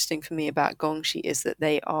really interesting for me about gongshi is that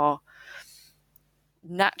they are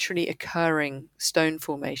naturally occurring stone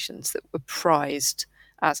formations that were prized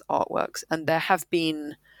as artworks. And there have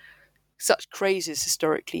been such crazes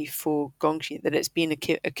historically for gongshi that it's been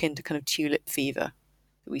akin to kind of tulip fever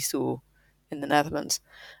that we saw in the Netherlands.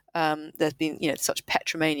 There's been, such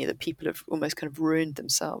petromania that people have almost kind of ruined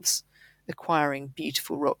themselves acquiring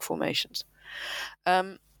beautiful rock formations.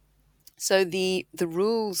 So the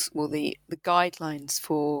rules, or the guidelines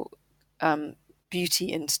for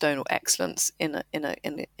beauty in stone or excellence in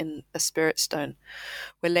a spirit stone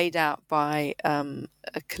were laid out by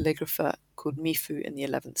a calligrapher called Mifu in the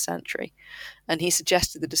 11th century. And he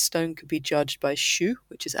suggested that a stone could be judged by shu,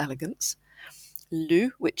 which is elegance,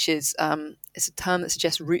 lu, which is it's a term that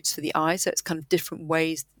suggests roots for the eye, so it's kind of different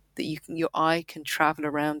ways that your eye can travel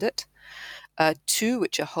around it, tu,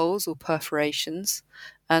 which are holes or perforations,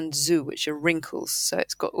 and zu, which are wrinkles. So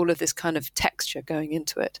it's got all of this kind of texture going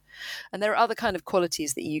into it. And there are other kind of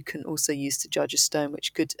qualities that you can also use to judge a stone,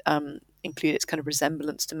 which could include its kind of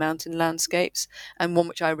resemblance to mountain landscapes, and one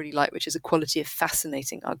which I really like, which is a quality of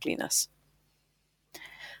fascinating ugliness.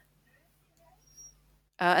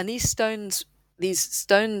 And these stones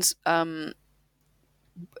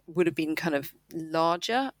would have been kind of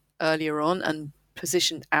larger earlier on and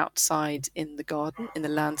positioned outside in the garden, in the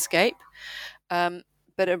landscape.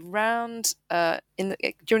 But around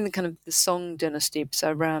during the kind of the Song dynasty,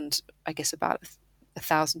 so around, I guess, about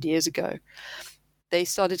 1,000 years ago, they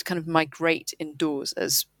started to kind of migrate indoors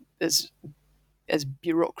as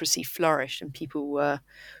bureaucracy flourished and people were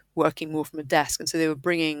working more from a desk, and so they were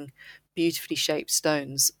bringing beautifully shaped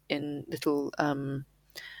stones in little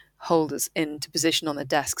holders into position on their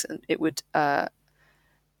desks, and it would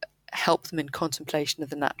help them in contemplation of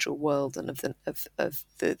the natural world and of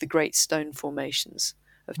the great stone formations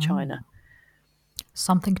of China.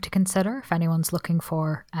 Something to consider if anyone's looking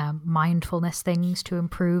for mindfulness things to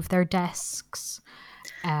improve their desks.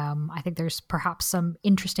 I think there's perhaps some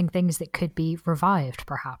interesting things that could be revived,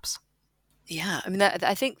 perhaps. Yeah, I mean,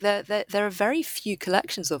 I think there are very few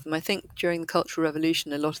collections of them. I think during the Cultural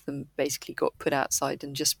Revolution, a lot of them basically got put outside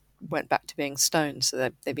and just went back to being stone.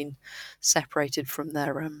 So they've been separated from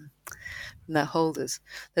their holders.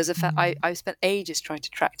 There's I spent ages trying to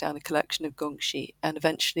track down a collection of gongxi, and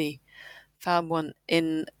eventually found one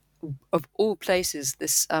in, of all places,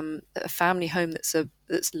 this a family home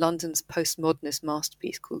that's London's postmodernist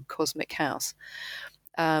masterpiece called Cosmic House,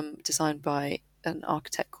 designed by an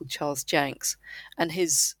architect called Charles Jenks, and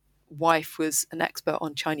his wife was an expert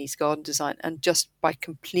on Chinese garden design, and just by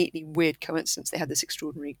completely weird coincidence they had this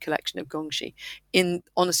extraordinary collection of gongxi in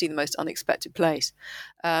honestly the most unexpected place.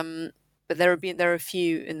 But there are a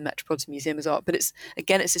few in the Metropolitan Museum as art, but it's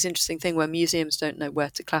this interesting thing where museums don't know where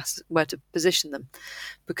to position them,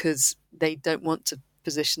 because they don't want to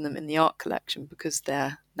position them in the art collection because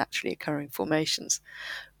they're naturally occurring formations.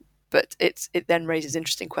 But it then raises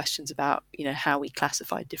interesting questions about, how we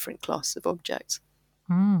classify different classes of objects.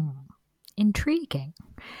 Intriguing.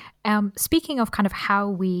 Speaking of kind of how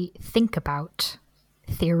we think about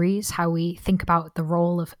theories, how we think about the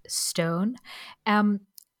role of stone,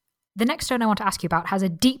 the next stone I want to ask you about has a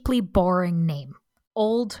deeply boring name: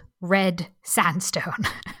 Old Red Sandstone.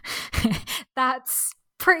 That's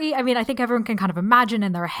pretty, I think everyone can kind of imagine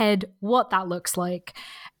in their head what that looks like.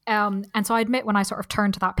 And so I admit when I sort of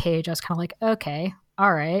turned to that page, I was kind of like, okay,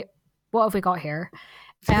 all right, what have we got here?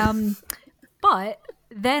 But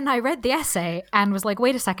then I read the essay and was like,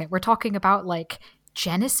 wait a second, we're talking about like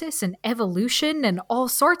Genesis and evolution and all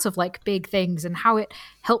sorts of like big things and how it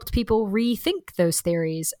helped people rethink those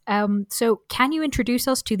theories. So can you introduce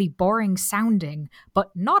us to the boring sounding,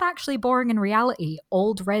 but not actually boring in reality,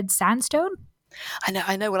 Old Red Sandstone?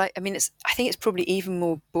 I know. Well, I think it's probably even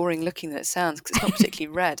more boring looking than it sounds, because it's not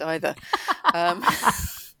particularly red either.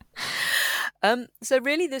 So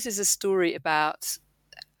really, this is a story about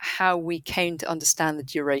how we came to understand the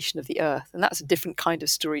duration of the Earth, and that's a different kind of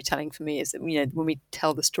storytelling for me. Is that when we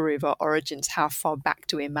tell the story of our origins, how far back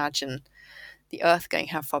do we imagine the Earth going?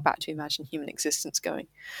 How far back do we imagine human existence going?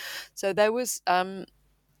 So there was in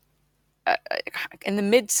the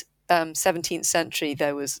mid 17th century,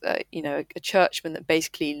 there was a churchman that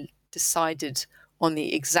basically decided on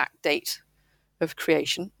the exact date of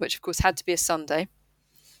creation, which of course had to be a Sunday,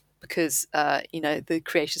 because the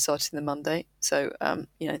creation started on the Monday. So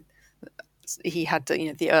he had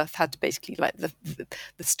to, the Earth had to basically, like, the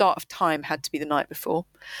start of time had to be the night before.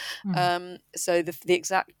 So the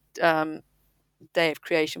exact day of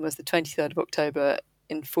creation was the 23rd of October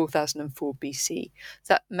in 4004 BC.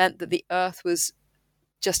 So that meant that the Earth was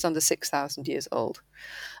just under 6,000 years old,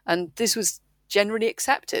 and this was generally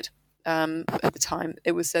accepted at the time.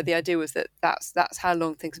 It was the idea was that that's how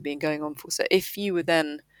long things have been going on for. So if you were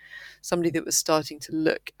then somebody that was starting to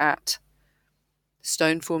look at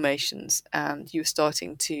stone formations, and you were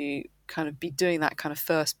starting to kind of be doing that kind of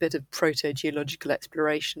first bit of proto-geological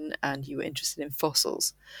exploration, and you were interested in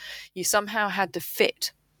fossils, you somehow had to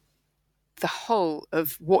fit the whole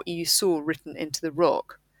of what you saw written into the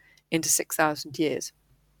rock into 6,000 years.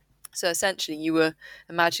 So essentially you were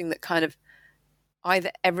imagining that kind of either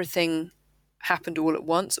everything happened all at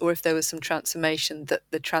once, or if there was some transformation, that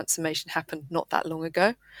the transformation happened not that long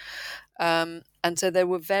ago. And so there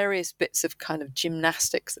were various bits of kind of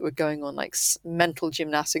gymnastics that were going on, like mental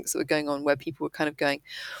gymnastics that were going on, where people were kind of going,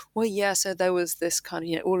 well, yeah, so there was this kind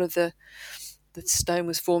of, all of the stone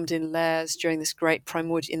was formed in layers during this great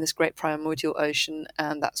primordial ocean,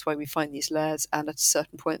 and that's why we find these layers. And at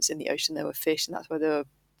certain points in the ocean, there were fish, and that's why there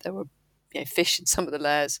were fish in some of the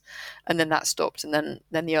layers, and then that stopped, and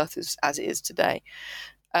then the Earth is as it is today.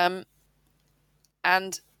 And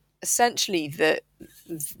essentially, the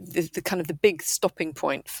kind of the big stopping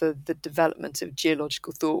point for the development of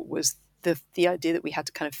geological thought was the idea that we had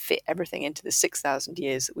to kind of fit everything into the 6,000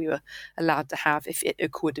 years that we were allowed to have if it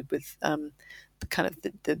accorded with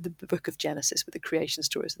the book of Genesis, with the creation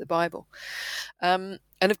stories of the Bible. And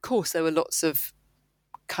of course, there were lots of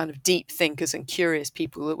kind of deep thinkers and curious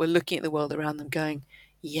people that were looking at the world around them going,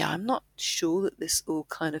 yeah, I'm not sure that this all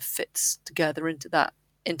kind of fits together into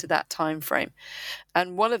that time frame.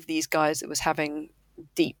 And one of these guys that was having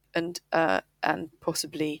deep and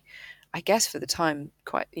possibly, I guess for the time,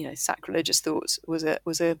 quite sacrilegious thoughts was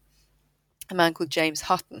a man called James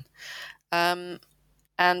Hutton, and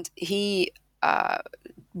he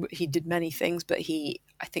did many things, but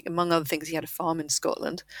I think among other things, he had a farm in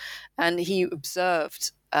Scotland, and he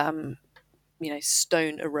observed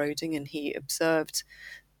stone eroding, and he observed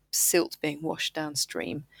silt being washed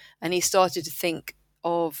downstream, and he started to think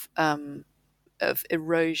of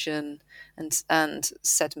erosion and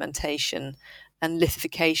sedimentation and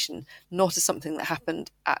lithification not as something that happened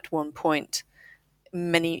at one point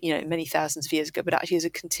many thousands of years ago, but actually as a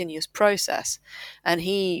continuous process. And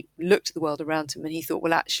he looked at the world around him and he thought,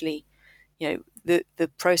 well, actually,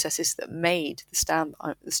 the processes that made the stone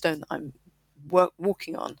that I'm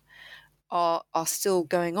walking on are still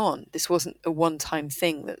going on. This wasn't a one-time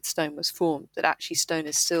thing that stone was formed, that actually stone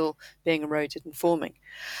is still being eroded and forming.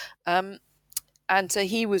 And so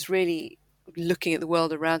he was really looking at the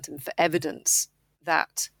world around him for evidence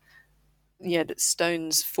that that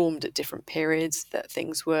stones formed at different periods, that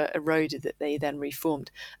things were eroded, that they then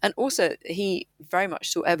reformed. And also he very much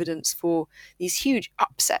saw evidence for these huge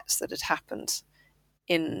upsets that had happened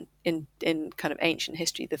in kind of ancient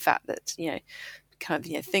history. The fact that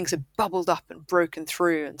things had bubbled up and broken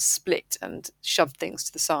through and split and shoved things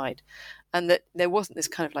to the side, and that there wasn't this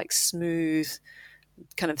kind of like smooth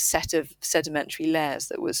kind of set of sedimentary layers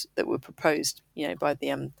that were proposed by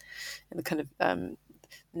the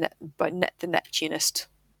the Neptunist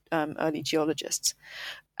early geologists.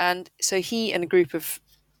 And so he and a group of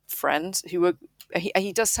friends who were,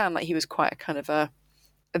 he does sound like he was quite a kind of an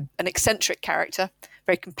eccentric character,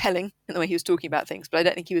 very compelling in the way he was talking about things, but I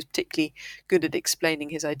don't think he was particularly good at explaining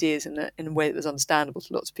his ideas in a way that was understandable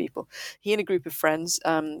to lots of people. He and a group of friends,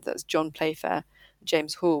 that's John Playfair,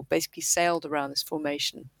 James Hall, basically sailed around this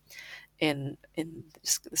formation in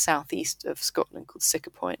the southeast of Scotland called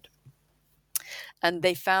Siccar Point. And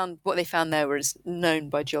what they found there was known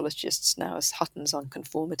by geologists now as Hutton's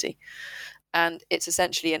unconformity. And it's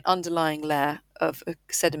essentially an underlying layer of a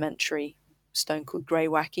sedimentary stone called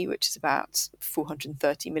Greywacke, which is about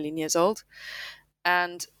 430 million years old.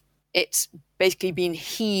 And it's basically been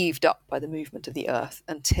heaved up by the movement of the Earth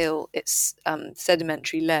until its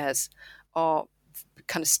sedimentary layers are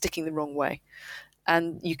kind of sticking the wrong way.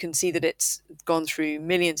 And you can see that it's gone through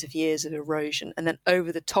millions of years of erosion. And then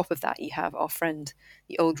over the top of that, you have our friend,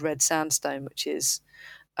 the Old Red Sandstone, which is,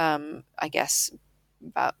 I guess,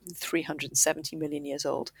 about 370 million years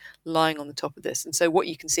old, lying on the top of this. And so what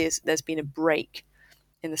you can see is there's been a break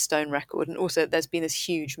in the stone record. And also there's been this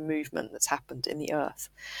huge movement that's happened in the Earth.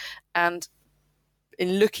 And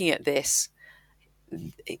in looking at this,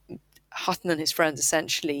 Hutton and his friends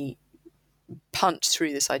essentially punched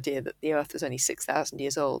through this idea that the Earth was only 6,000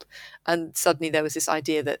 years old, and suddenly there was this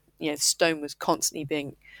idea that stone was constantly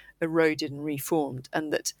being eroded and reformed,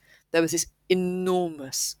 and that there was this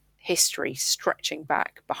enormous history stretching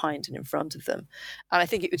back behind and in front of them. And I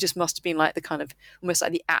think it just must have been like the kind of almost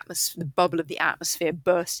like the bubble of the atmosphere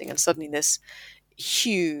bursting, and suddenly this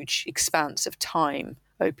huge expanse of time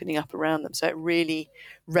opening up around them. So it really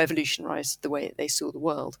revolutionized the way they saw the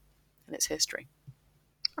world and its history.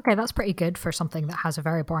 Okay, that's pretty good for something that has a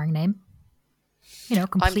very boring name.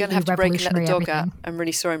 Completely I'm going to have to break and let the dog everything. out. I'm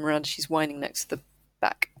really sorry, Miranda. She's whining next to the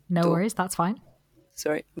back No door. worries, that's fine.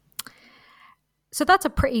 Sorry. So that's a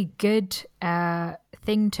pretty good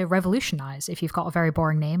thing to revolutionize if you've got a very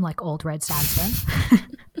boring name like Old Red Sandstone.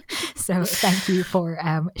 So thank you for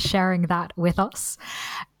sharing that with us.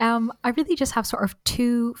 I really just have sort of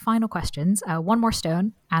two final questions, one more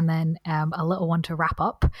stone and then a little one to wrap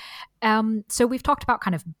up. So we've talked about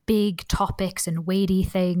kind of big topics and weighty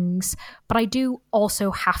things, but I do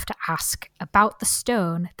also have to ask about the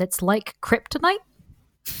stone that's like kryptonite.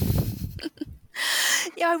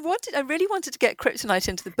 Yeah, I really wanted to get kryptonite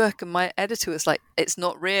into the book, and my editor was like, "It's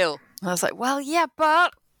not real." And I was like, "Well, yeah,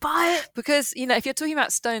 but because if you're talking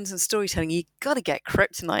about stones and storytelling, you got to get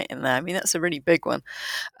kryptonite in there. I mean, that's a really big one."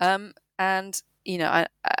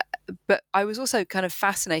 But I was also kind of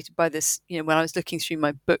fascinated by this. When I was looking through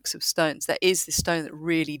my books of stones, there is this stone that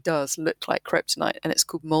really does look like kryptonite, and it's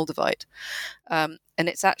called moldavite. And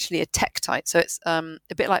it's actually a tektite, so it's a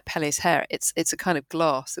bit like Pele's hair. It's a kind of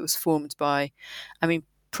glass that was formed by,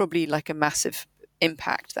 probably like a massive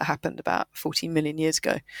impact that happened about 14 million years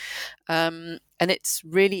ago. And it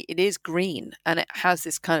is green, and it has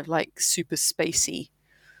this kind of like super spacey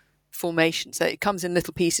formation. So it comes in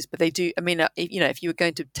little pieces, but they do. If you were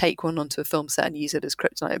going to take one onto a film set and use it as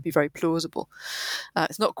kryptonite, it'd be very plausible.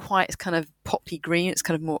 It's not quite as kind of poppy green; it's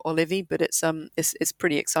kind of more olivey, but it's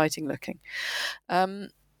pretty exciting looking.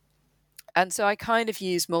 And so I kind of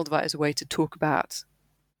use moldavite as a way to talk about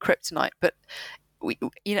kryptonite. But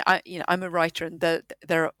I'm a writer, and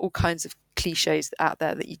there are all kinds of cliches out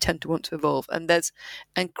there that you tend to want to evolve. And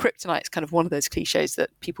kryptonite is kind of one of those cliches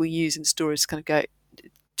that people use in stories to kind of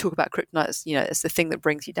talk about kryptonite as, as the thing that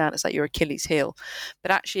brings you down. It's like your Achilles heel. But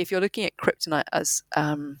actually, if you're looking at kryptonite as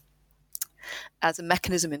a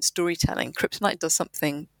mechanism in storytelling, kryptonite does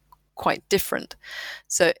something quite different.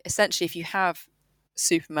 So essentially, if you have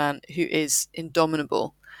Superman who is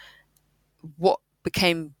indomitable, what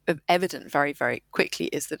became evident very, very quickly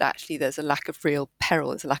is that actually there's a lack of real peril,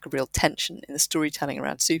 there's a lack of real tension in the storytelling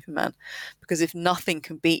around Superman, because if nothing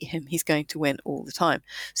can beat him, he's going to win all the time.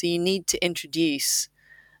 So you need to introduce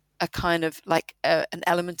a kind of like an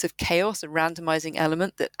element of chaos, a randomizing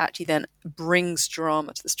element that actually then brings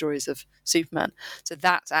drama to the stories of Superman. So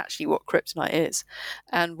that's actually what kryptonite is.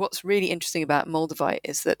 And what's really interesting about moldavite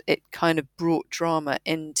is that it kind of brought drama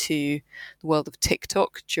into the world of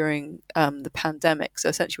TikTok during the pandemic. So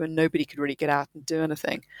essentially when nobody could really get out and do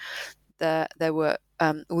anything, there were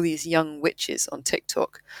all these young witches on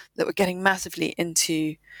TikTok that were getting massively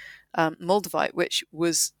into moldavite, which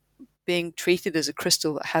was being treated as a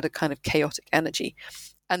crystal that had a kind of chaotic energy.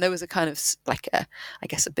 And there was a kind of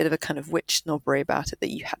a bit of a kind of witch snobbery about it, that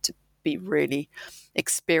you had to be really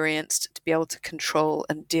experienced to be able to control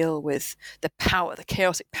and deal with the power, the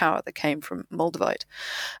chaotic power that came from moldavite.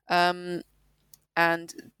 And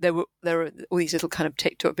there were all these little kind of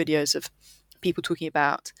TikTok videos of people talking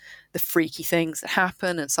about the freaky things that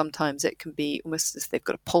happen, and sometimes it can be almost as if they've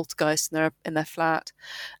got a poltergeist in their flat.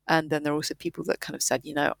 And then there are also people that kind of said,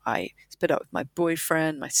 I split up with my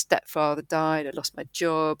boyfriend, my stepfather died, I lost my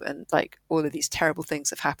job, and like all of these terrible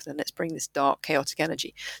things have happened, and let's bring this dark, chaotic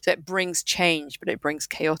energy. So it brings change, but it brings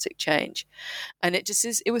chaotic change. And it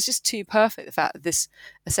was just too perfect, the fact that this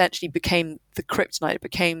essentially became the kryptonite, it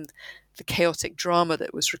became the chaotic drama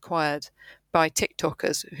that was required by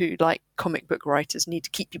TikTokers who, like comic book writers, need to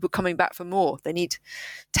keep people coming back for more. They need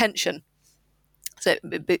tension. So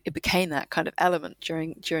it became that kind of element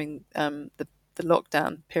during the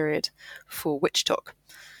lockdown period for Witch Talk.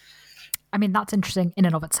 I mean, that's interesting in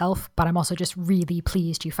and of itself, but I'm also just really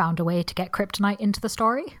pleased you found a way to get kryptonite into the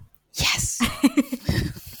story. Yes.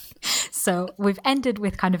 So we've ended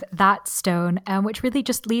with kind of that stone, which really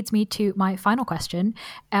just leads me to my final question.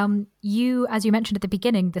 You, as you mentioned at the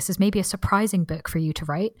beginning, this is maybe a surprising book for you to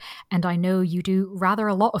write, and I know you do rather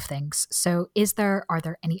a lot of things. So are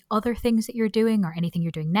there any other things that you're doing, or anything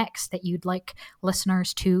you're doing next that you'd like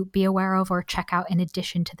listeners to be aware of or check out in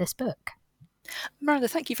addition to this book? Miranda,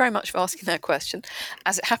 thank you very much for asking that question.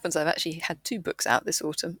 As it happens, I've actually had 2 books out this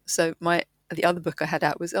autumn. So the other book I had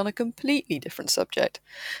out was on a completely different subject.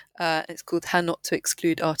 It's called How Not to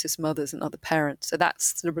Exclude Artists' Mothers and Other Parents. So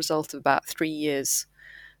that's the result of about 3 years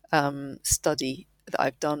study that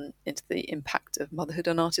I've done into the impact of motherhood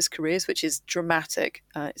on artists' careers, which is dramatic.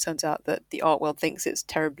 It turns out that the art world thinks it's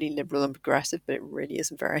terribly liberal and progressive, but it really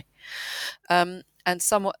isn't very. And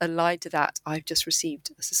somewhat allied to that, I've just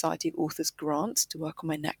received a Society of Authors grant to work on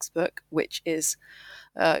my next book, which is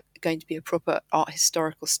going to be a proper art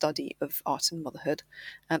historical study of art and motherhood.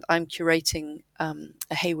 And I'm curating a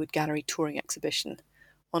Hayward Gallery touring exhibition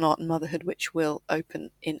on art and motherhood, which will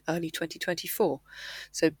open in early 2024.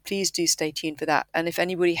 So please do stay tuned for that. And if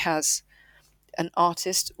anybody has an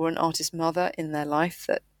artist or an artist mother in their life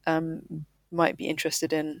that might be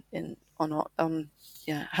interested in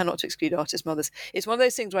How Not to Exclude Artist Mothers. It's one of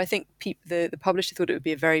those things where I think the publisher thought it would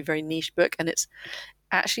be a very, very niche book, and it's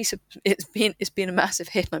actually it's been a massive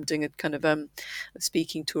hit. I'm doing a kind of a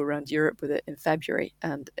speaking tour around Europe with it in February,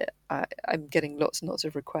 and I'm getting lots and lots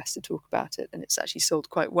of requests to talk about it, and it's actually sold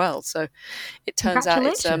quite well. So it turns out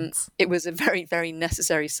it was a very, very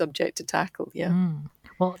necessary subject to tackle. Yeah.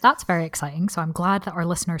 Well, that's very exciting. So I'm glad that our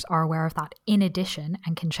listeners are aware of that in addition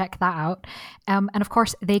and can check that out. And of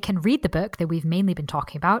course, they can read the book that we've mainly been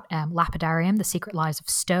talking about, Lapidarium, The Secret Lives of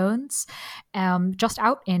Stones, just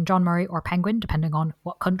out in John Murray or Penguin, depending on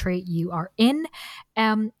what country you are in.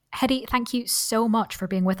 Hetty, thank you so much for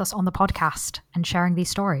being with us on the podcast and sharing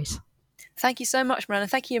these stories. Thank you so much, Miranda.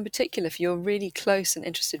 Thank you in particular for your really close and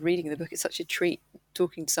interested reading of the book. It's such a treat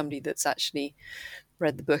talking to somebody that's actually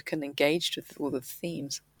read the book and engaged with all the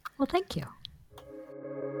themes. Well, thank you.